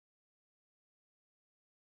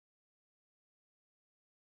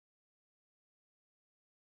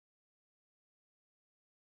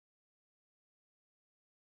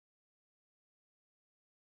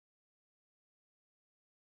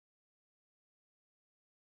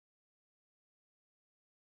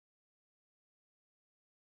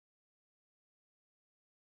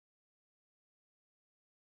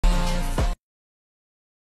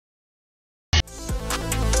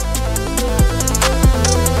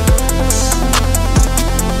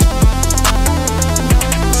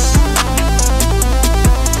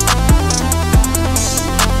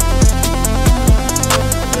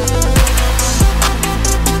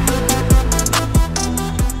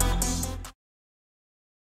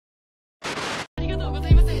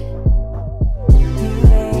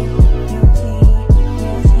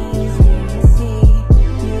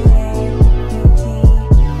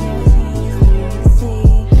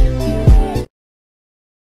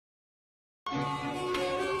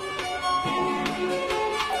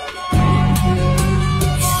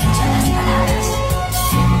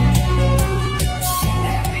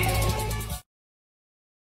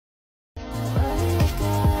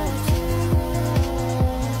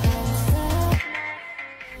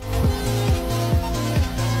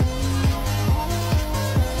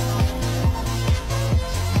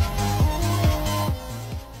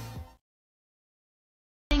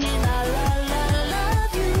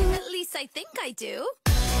I think I do.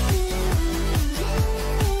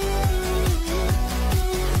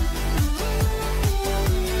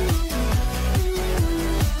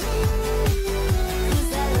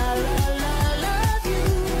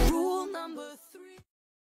 Rule number 3.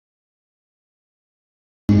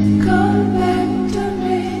 Come back to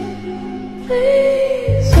me,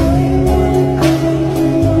 please.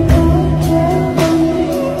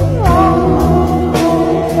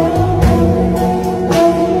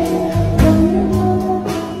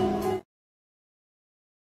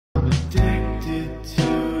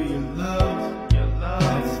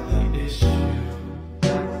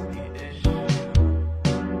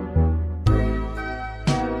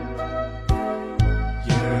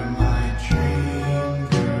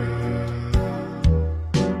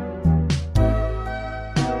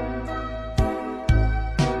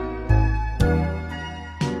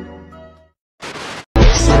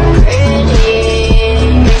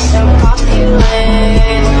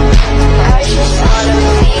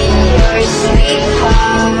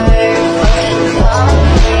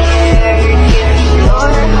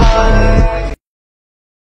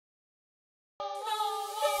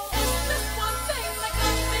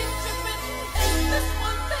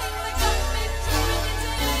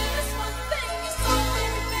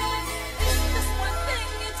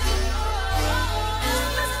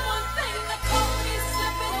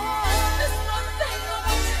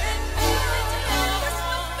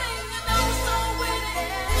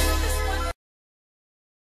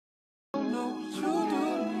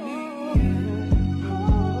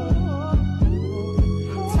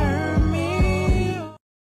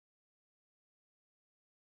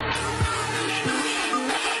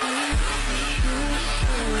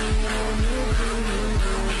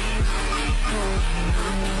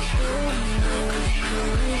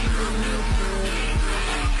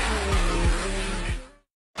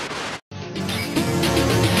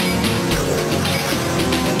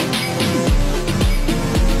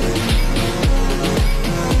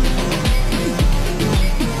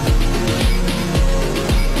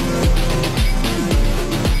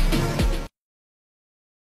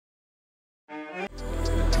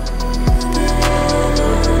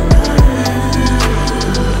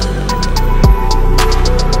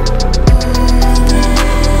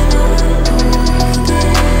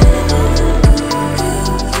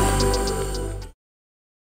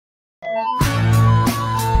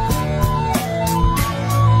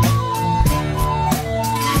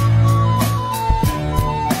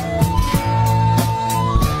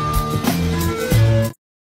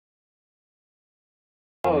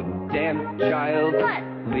 Oh, damn child, what?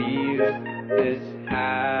 Leave this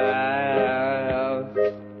house.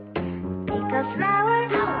 Take a flower,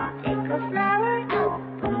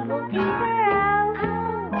 bumblebees are out.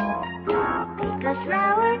 Take a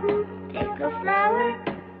flower,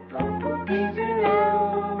 bumblebees are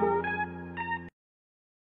out.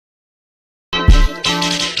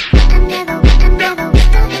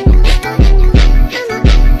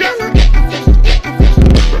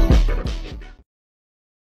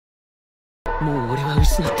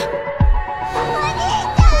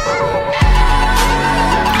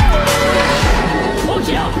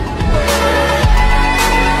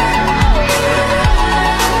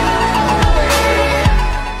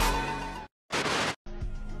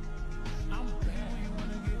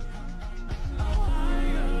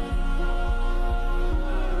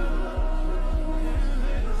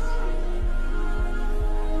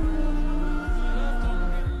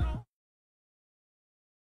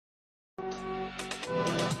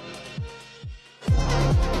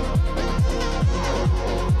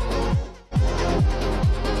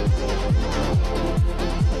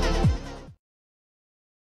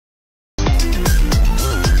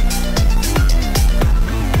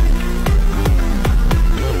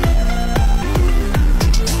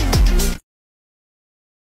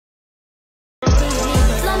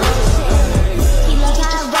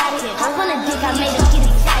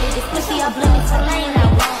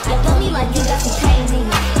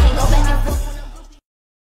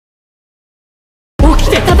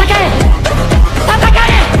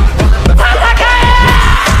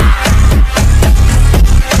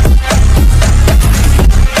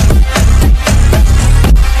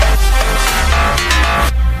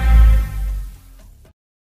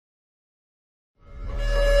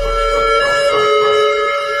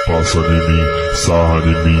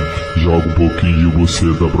 em mim, joga um pouquinho e você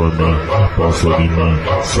dá pra mim. Passa em mim,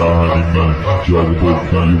 sarra em mim, joga um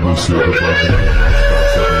pouquinho e você dá pra mim.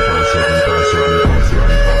 Passa em mim, passa em mim, passa em mim, passa em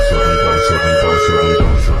mim, passa em mim, passa em mim, passa em mim, passa em mim,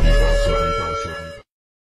 passa em mim, passa em mim.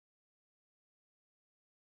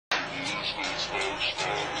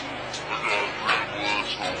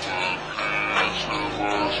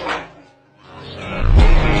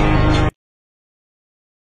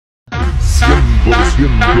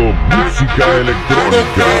 Siendo música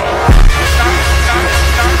electrónica.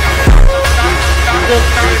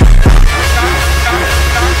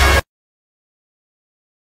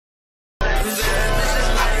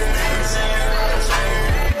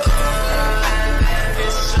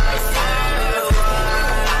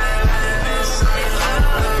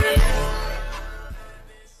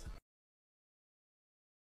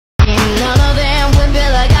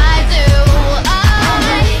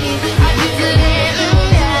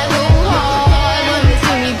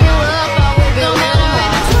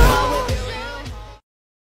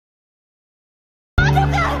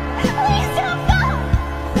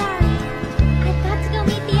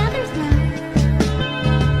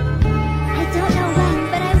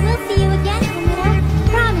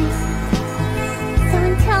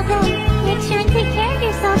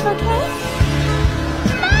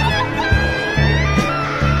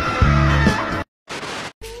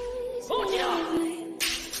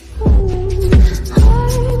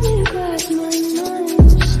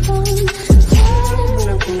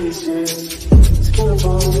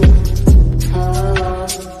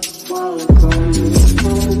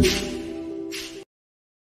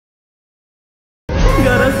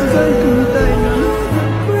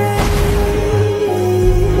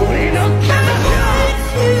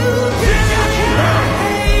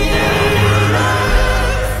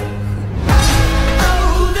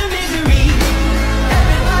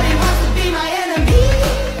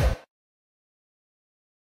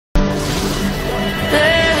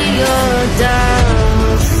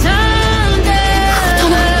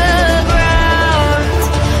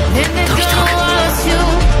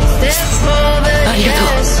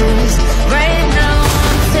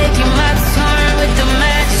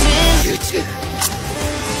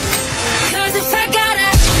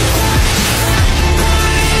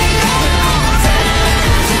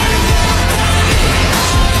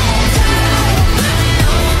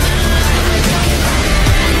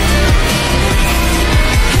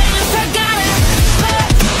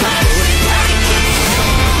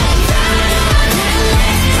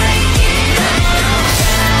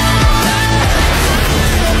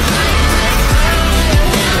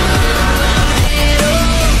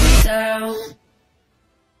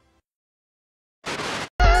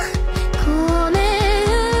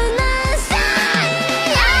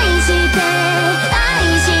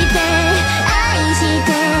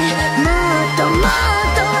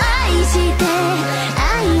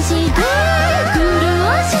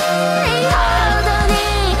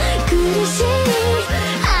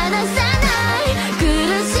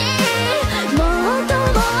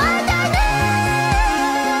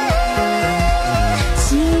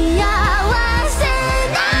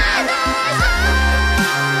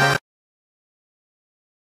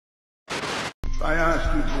 I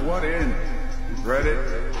ask you, to what end? Regret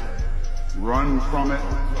it? Run from it?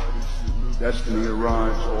 Destiny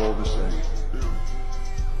arrives all the same.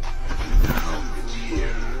 Now it's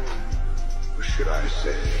here. Or should I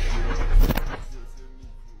say,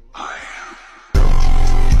 I am.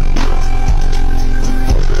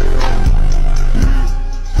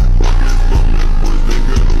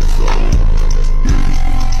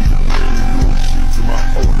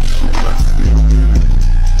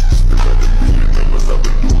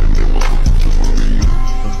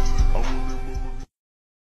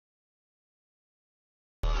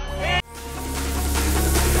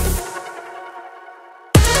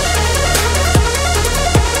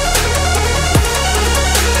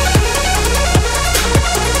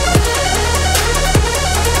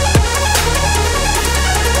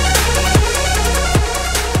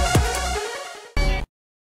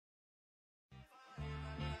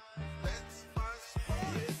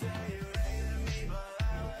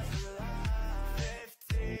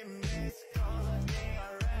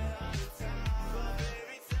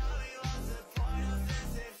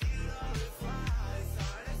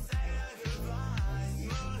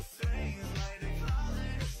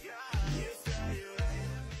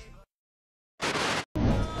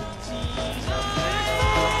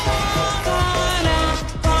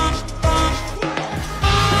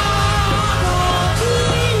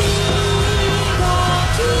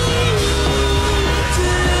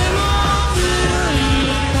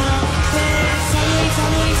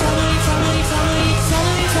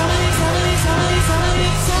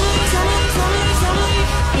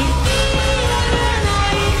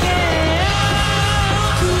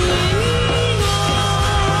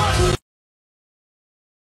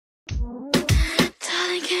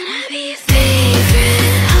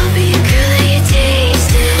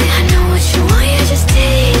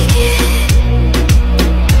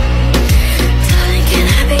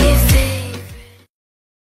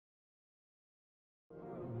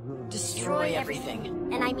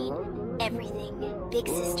 big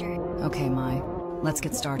sister. Okay, Mai. Let's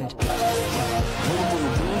get started.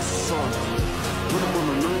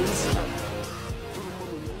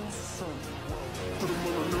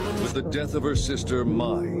 With the death of her sister,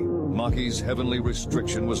 Mai, Maki's heavenly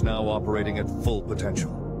restriction was now operating at full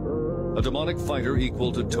potential. A demonic fighter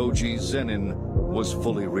equal to Toji Zenin was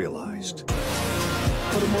fully realized.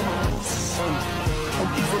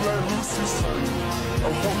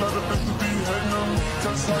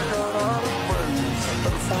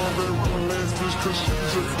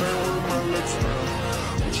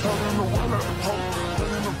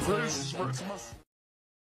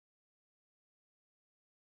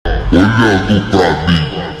 Olhando pra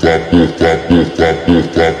mim,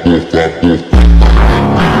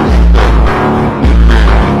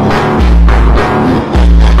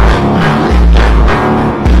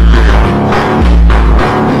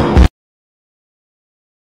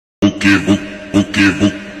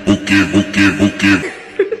 o que?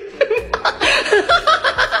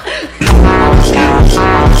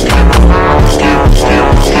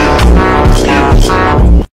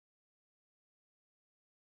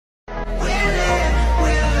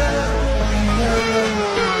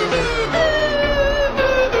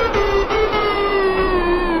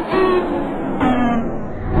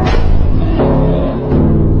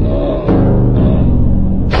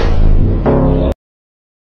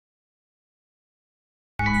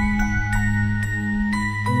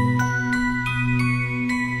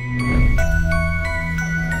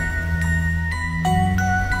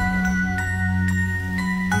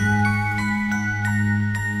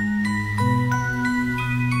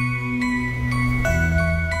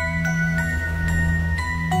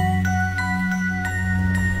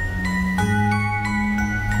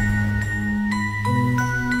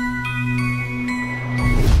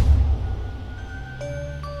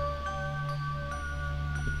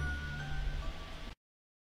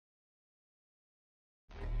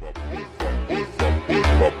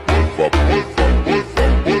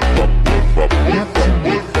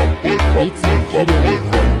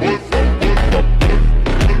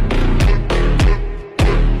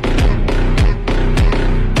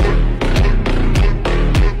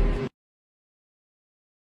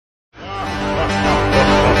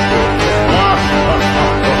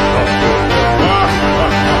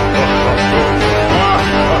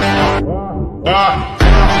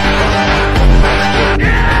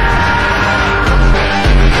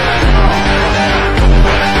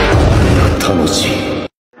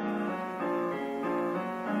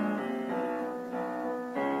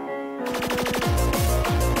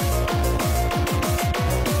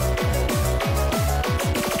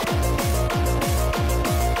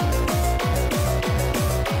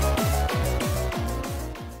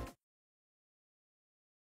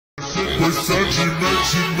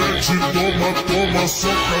 Mete, toma,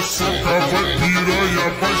 soca, vai piranha,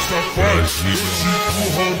 vai safar, te empurra,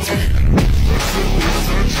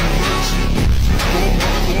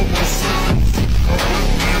 toma, soca, vai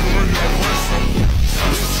piranha.